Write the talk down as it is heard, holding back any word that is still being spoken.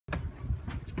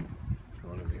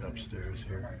upstairs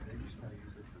here.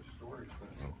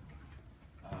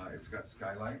 It's got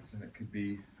skylights, and it could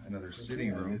be another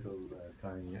sitting room.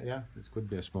 Tiny, yeah, this could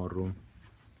be a small room,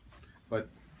 but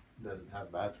doesn't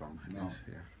have bathroom. No.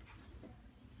 Yeah.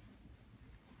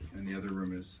 And the other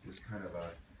room is kind of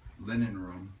a linen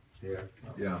room. Here.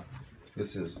 Yeah,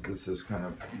 this is kind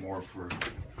of more for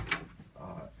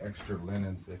extra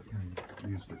linens. They've kind of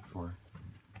used it for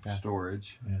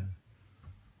storage. Yeah.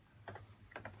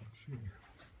 Let's see.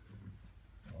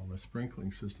 All the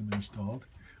sprinkling system installed.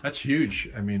 That's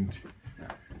huge. I mean,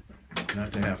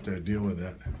 not to have to deal with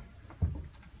that.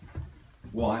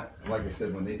 Well, like I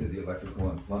said, when they did the electrical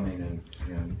and plumbing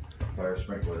and fire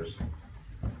sprinklers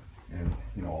and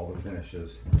all the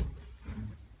finishes,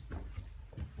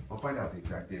 I'll find out the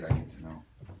exact date. I need to know.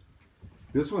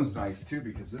 This one's nice too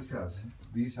because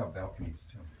these have balconies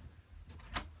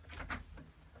too,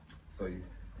 so you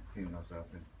clean those up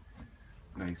and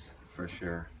nice fresh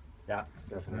air. Yeah,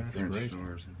 definitely. That's French great.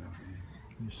 doors and balconies.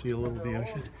 Can you see a little of the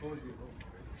ocean?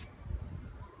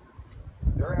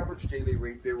 Their average daily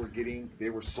rate they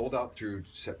were sold out through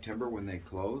September when they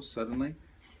closed suddenly,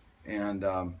 and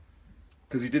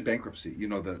because he did bankruptcy, the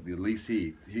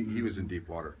leasee, he was in deep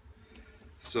water,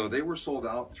 so they were sold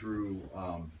out through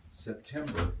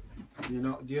September. Do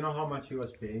you know how much he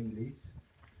was paying lease?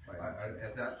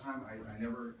 At that time, I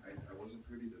wasn't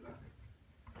privy to that.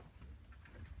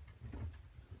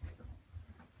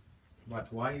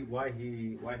 But why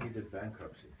he did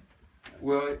bankruptcy?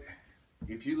 Well,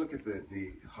 if you look at the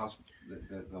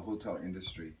hotel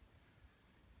industry,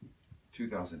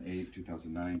 2008,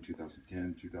 2009,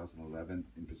 2010, 2011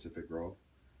 in Pacific Grove,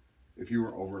 if you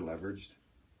were over leveraged,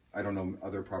 I don't know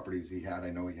other properties he had. I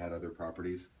know he had other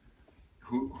properties.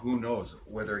 Who knows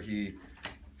whether he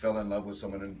fell in love with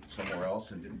someone somewhere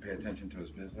else and didn't pay attention to his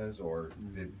business, or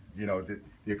the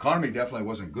economy definitely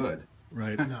wasn't good.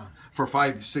 Right. No. For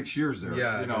 5-6 years there.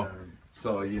 Yeah.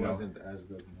 So It wasn't as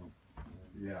good. No.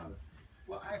 Yeah.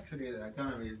 Well, actually, the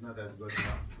economy is not as good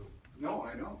now. No,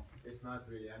 I know. It's not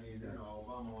really. I mean,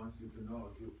 Obama wants you to know,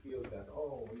 to feel that,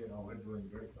 we're doing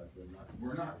great, but we're not.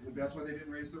 We're not. That's why they didn't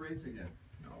raise the rates again.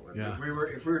 No, Yeah. If we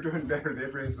were doing better,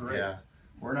 they'd raise the rates. Yeah.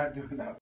 We're not doing that.